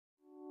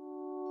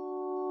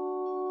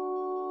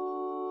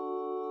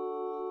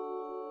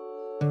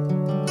Welcome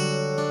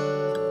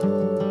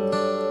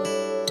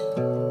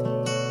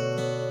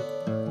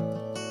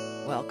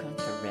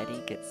to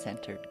Ready, Get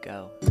Centered,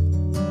 Go.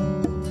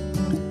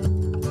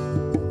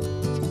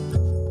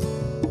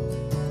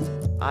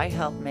 I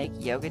help make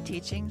yoga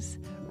teachings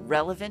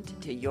relevant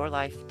to your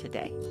life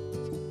today.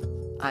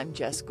 I'm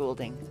Jess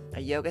Goulding, a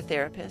yoga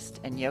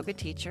therapist and yoga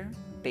teacher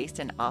based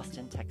in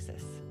Austin,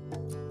 Texas.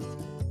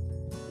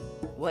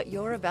 What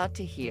you're about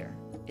to hear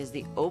is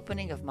the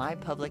opening of my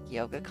public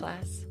yoga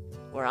class,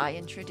 where I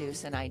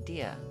introduce an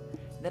idea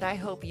that I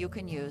hope you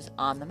can use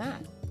on the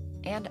mat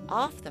and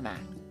off the mat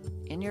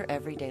in your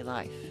everyday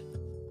life.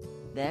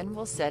 Then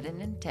we'll set an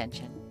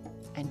intention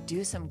and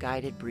do some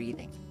guided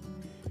breathing.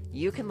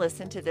 You can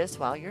listen to this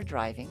while you're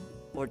driving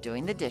or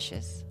doing the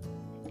dishes,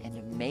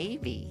 and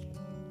maybe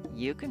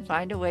you can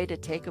find a way to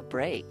take a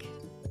break.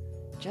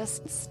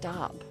 Just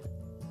stop,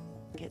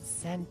 get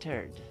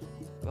centered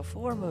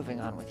before moving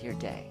on with your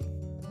day.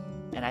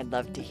 And I'd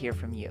love to hear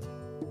from you.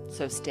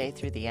 So stay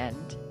through the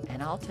end,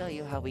 and I'll tell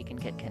you how we can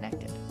get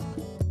connected.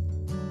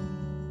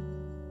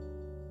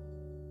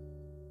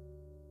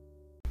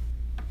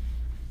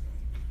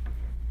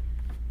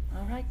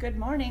 All right, good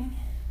morning.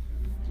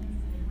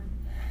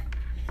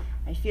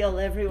 I feel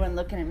everyone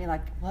looking at me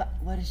like,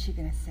 what is she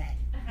gonna say?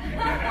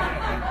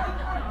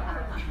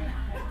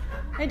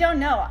 I don't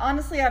know.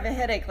 Honestly, I have a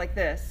headache like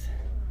this.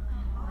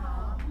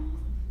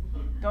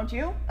 Don't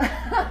you?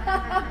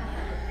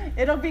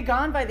 It'll be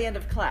gone by the end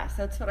of class.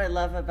 That's what I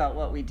love about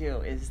what we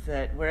do, is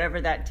that wherever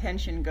that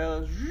tension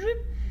goes,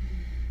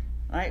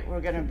 all right,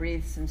 we're going to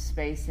breathe some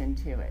space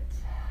into it.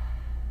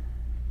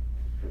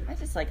 I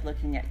just like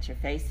looking at your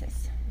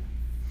faces.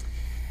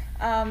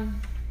 I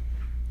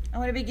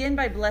want to begin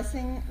by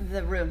blessing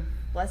the room,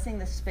 blessing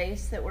the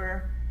space that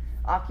we're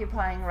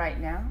occupying right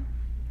now,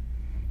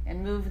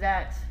 and move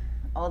that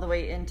all the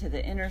way into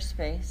the inner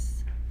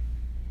space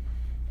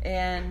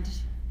and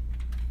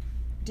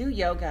do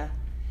yoga.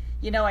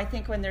 You know, I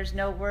think when there's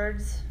no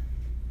words,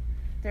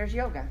 there's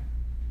yoga,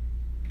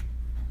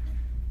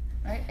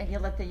 right? And you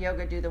let the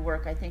yoga do the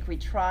work. I think we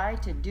try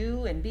to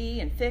do and be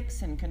and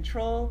fix and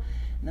control.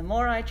 And the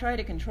more I try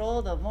to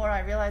control, the more I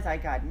realize I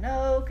got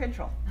no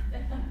control.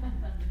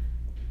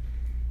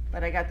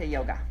 But I got the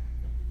yoga,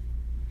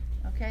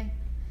 okay?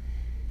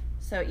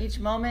 So each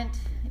moment,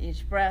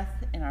 each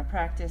breath in our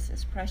practice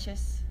is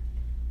precious.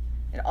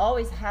 It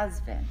always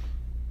has been.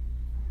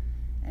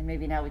 And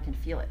maybe now we can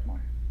feel it more.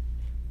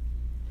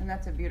 And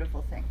that's a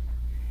beautiful thing.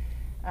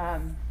 I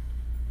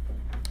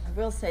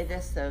will say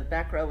this, the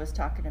back row was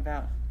talking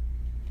about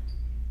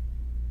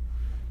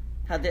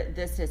how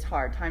this is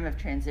hard, time of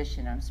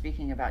transition. I'm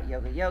speaking about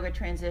yoga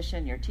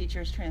transition, your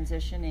teacher's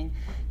transitioning.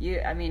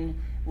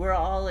 We're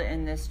all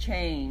in this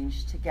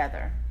change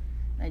together.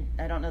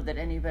 I don't know that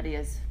anybody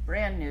is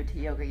brand new to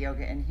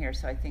yoga in here,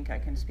 so I think I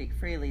can speak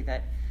freely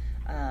that,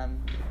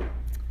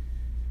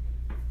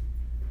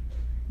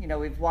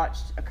 we've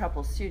watched a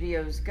couple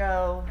studios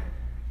go.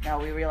 Now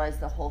we realize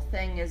the whole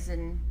thing is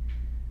in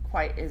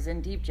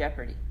deep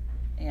jeopardy.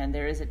 And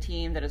there is a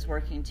team that is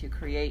working to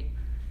create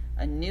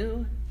a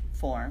new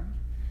form.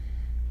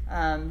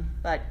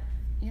 But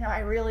I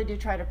really do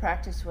try to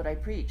practice what I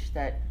preach,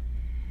 that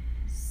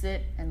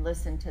sit and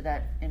listen to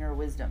that inner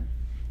wisdom.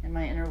 And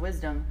my inner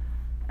wisdom,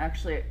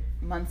 actually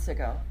months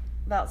ago,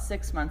 about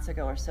 6 months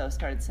ago or so,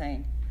 started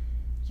saying,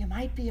 you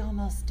might be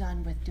almost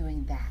done with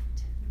doing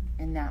that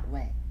in that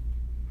way.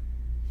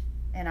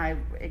 And I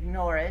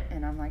ignore it,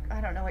 and I'm like,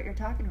 I don't know what you're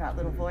talking about,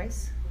 little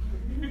voice.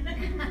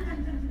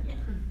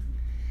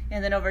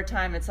 And then over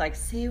time, it's like,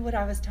 see what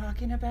I was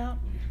talking about?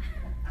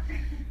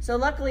 So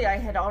luckily, I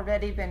had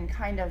already been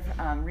kind of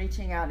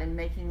reaching out and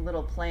making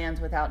little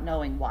plans without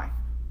knowing why.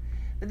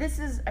 But this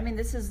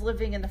is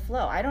living in the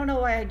flow. I don't know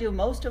why I do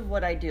most of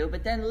what I do,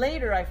 but then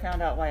later I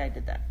found out why I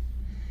did that.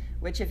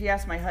 Which, if you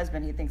ask my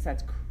husband, he thinks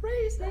that's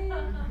crazy.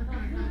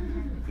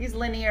 He's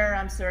linear,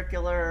 I'm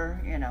circular,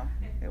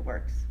 it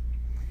works.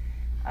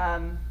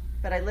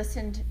 But I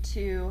listened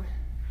to,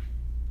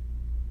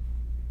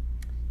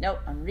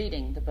 I'm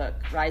reading the book,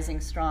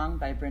 Rising Strong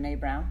by Brené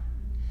Brown.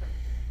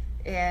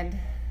 And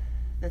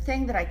the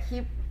thing that I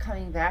keep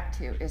coming back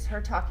to is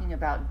her talking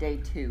about day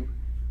 2.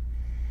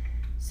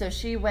 So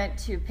she went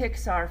to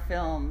Pixar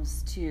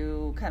Films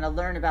to kind of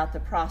learn about the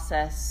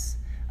process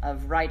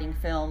of writing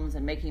films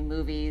and making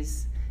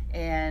movies.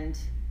 And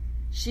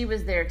she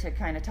was there to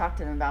kind of talk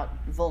to them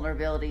about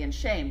vulnerability and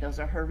shame. Those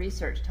are her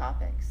research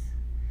topics.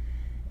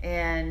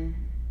 And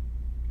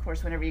of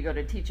course, whenever you go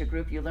to teach a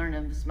group, you learn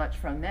as much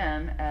from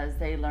them as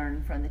they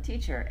learn from the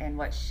teacher. And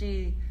what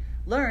she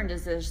learned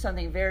is there's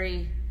something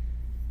very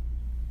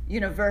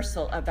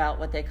universal about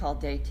what they call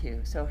day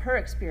 2. So her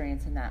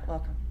experience in that,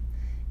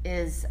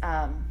 is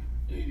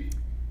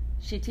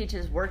she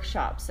teaches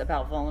workshops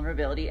about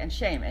vulnerability and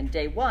shame. And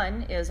day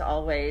 1 is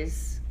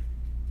always,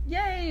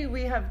 yay,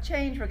 we have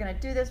change, we're going to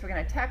do this, we're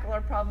going to tackle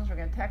our problems, we're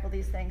going to tackle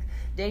these things.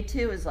 Day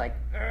 2 is like,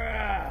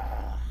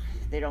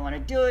 they don't want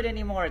to do it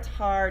anymore, it's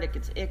hard, it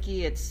gets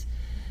icky, it's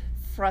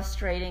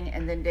frustrating.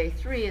 And then day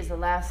 3 is the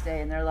last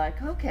day, and they're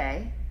like,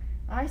 okay,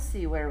 I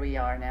see where we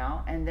are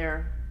now, and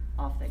they're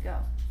off they go.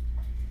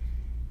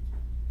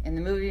 In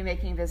the movie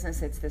making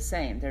business, it's the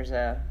same. There's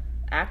a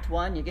act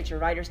one, you get your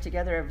writers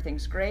together,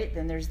 everything's great.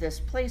 Then there's this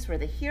place where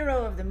the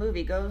hero of the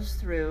movie goes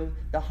through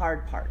the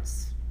hard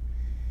parts.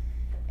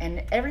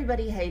 And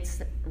everybody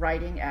hates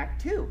writing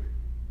act two.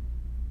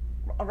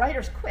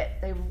 Writers quit.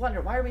 They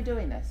wonder, why are we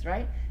doing this,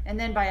 right? And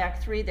then by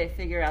act three, they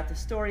figure out the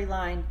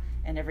storyline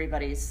and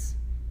everybody's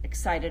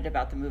excited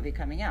about the movie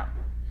coming out.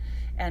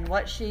 And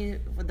what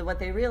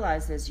they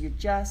realized is you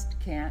just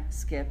can't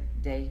skip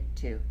day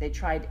two. They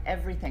tried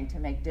everything to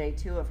make day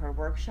two of her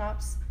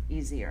workshops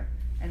easier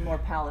and more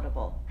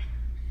palatable.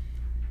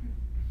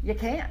 You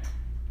can't.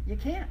 You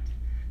can't.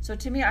 So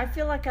to me, I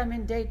feel like I'm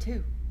in day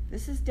two.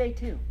 This is day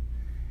two.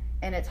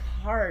 And it's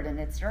hard and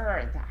it's,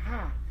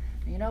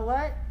 you know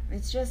what?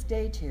 It's just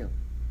day two.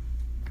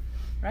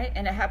 Right?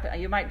 And it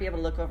happened. You might be able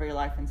to look over your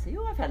life and say,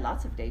 oh, I've had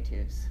lots of day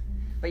twos.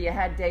 But you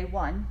had day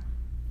one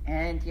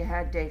and you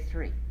had day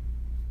three.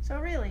 So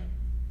really,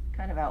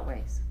 kind of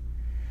outweighs.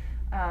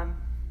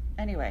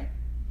 Anyway,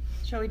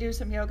 shall we do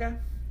some yoga?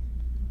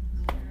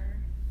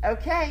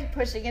 Okay,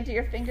 pushing into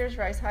your fingers,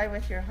 rise high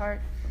with your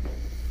heart.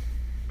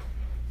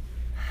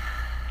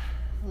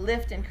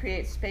 Lift and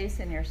create space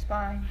in your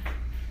spine.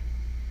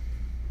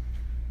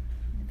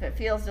 If it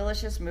feels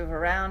delicious, move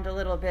around a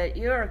little bit.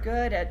 You are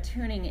good at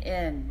tuning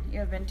in. You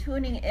have been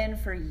tuning in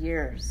for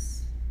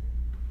years.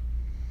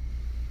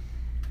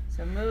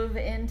 So move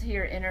into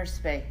your inner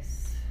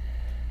space.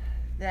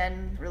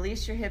 Then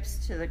release your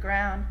hips to the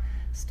ground.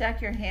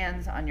 Stack your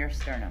hands on your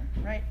sternum,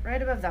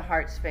 right above the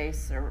heart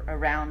space or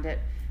around it,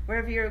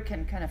 wherever you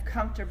can kind of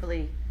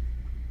comfortably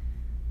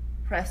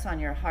press on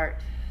your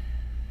heart.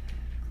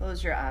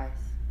 Close your eyes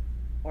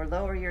or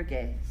lower your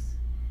gaze.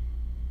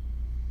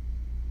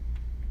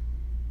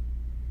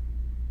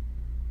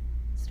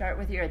 Start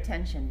with your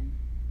attention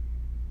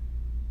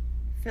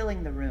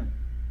filling the room.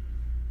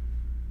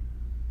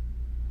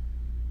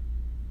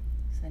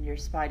 Send your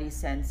spidey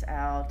sense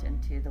out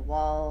into the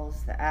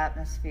walls, the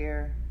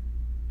atmosphere,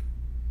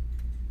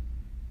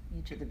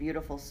 each of the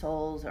beautiful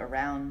souls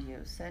around you.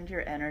 Send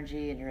your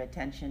energy and your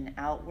attention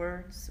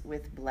outwards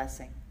with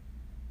blessing.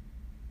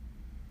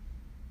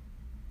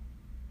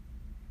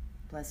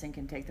 Blessing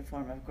can take the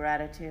form of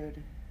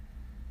gratitude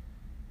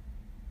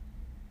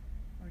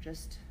or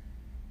just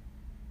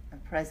a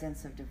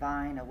presence of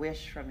divine, a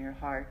wish from your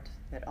heart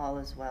that all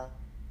is well.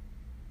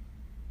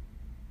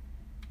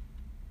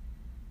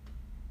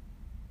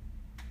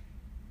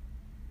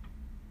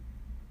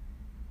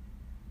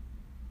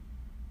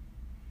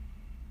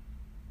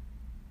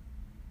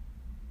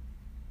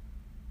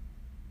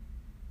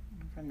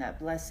 From that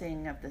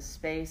blessing of the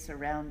space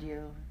around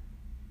you,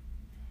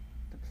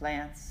 the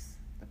plants,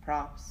 the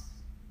props,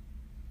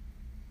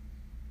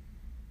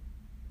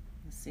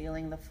 the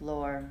ceiling, the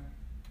floor,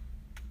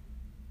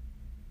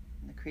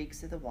 and the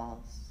creaks of the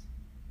walls.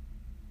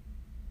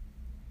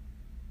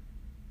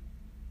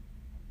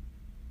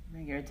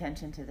 Bring your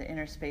attention to the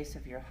inner space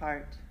of your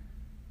heart.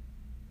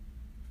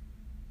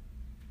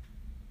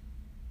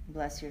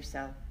 Bless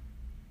yourself.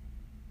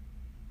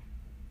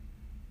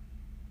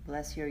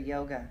 Bless your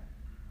yoga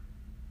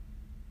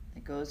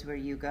that goes where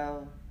you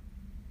go,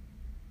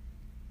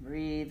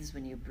 breathes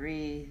when you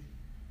breathe,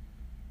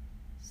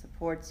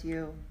 supports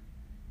you,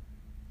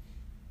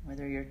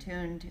 whether you're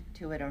tuned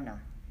to it or not.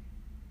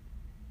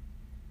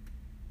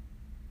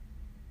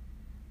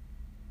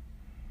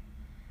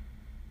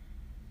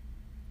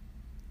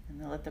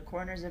 And then let the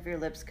corners of your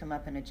lips come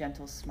up in a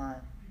gentle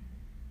smile.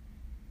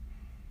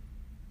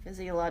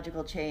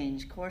 Physiological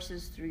change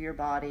courses through your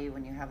body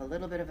when you have a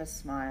little bit of a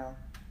smile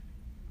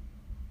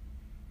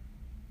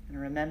and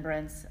a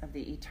remembrance of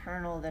the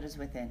eternal that is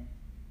within,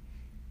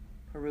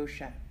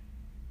 Purusha.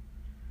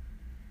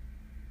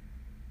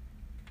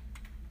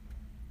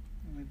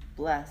 And we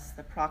bless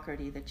the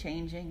Prakriti, the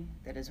changing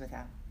that is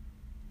without.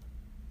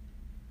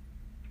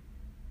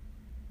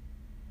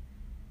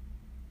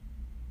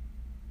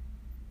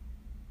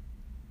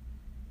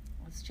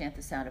 Let's chant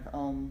the sound of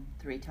Om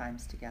 3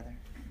 times together.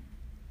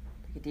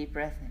 Take a deep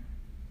breath in.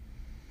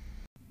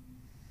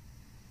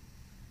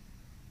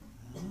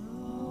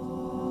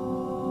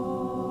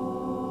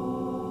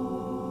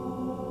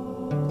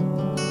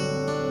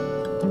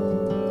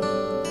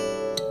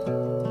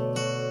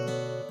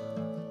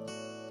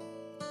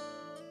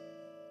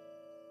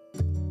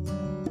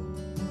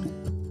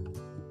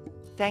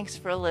 Thanks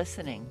for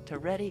listening to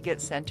Ready, Get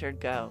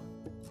Centered, Go.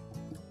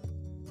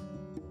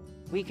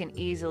 We can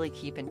easily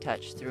keep in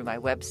touch through my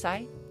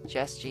website,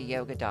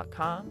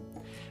 jessgyoga.com,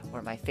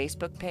 or my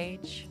Facebook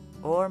page,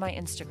 or my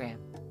Instagram.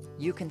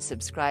 You can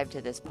subscribe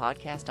to this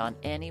podcast on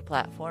any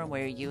platform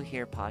where you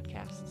hear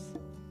podcasts.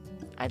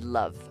 I'd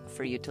love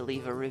for you to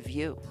leave a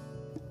review.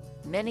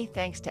 Many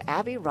thanks to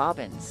Abby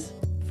Robbins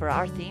for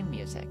our theme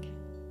music.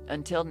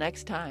 Until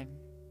next time,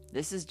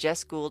 this is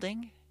Jess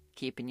Goulding,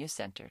 keeping you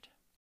centered.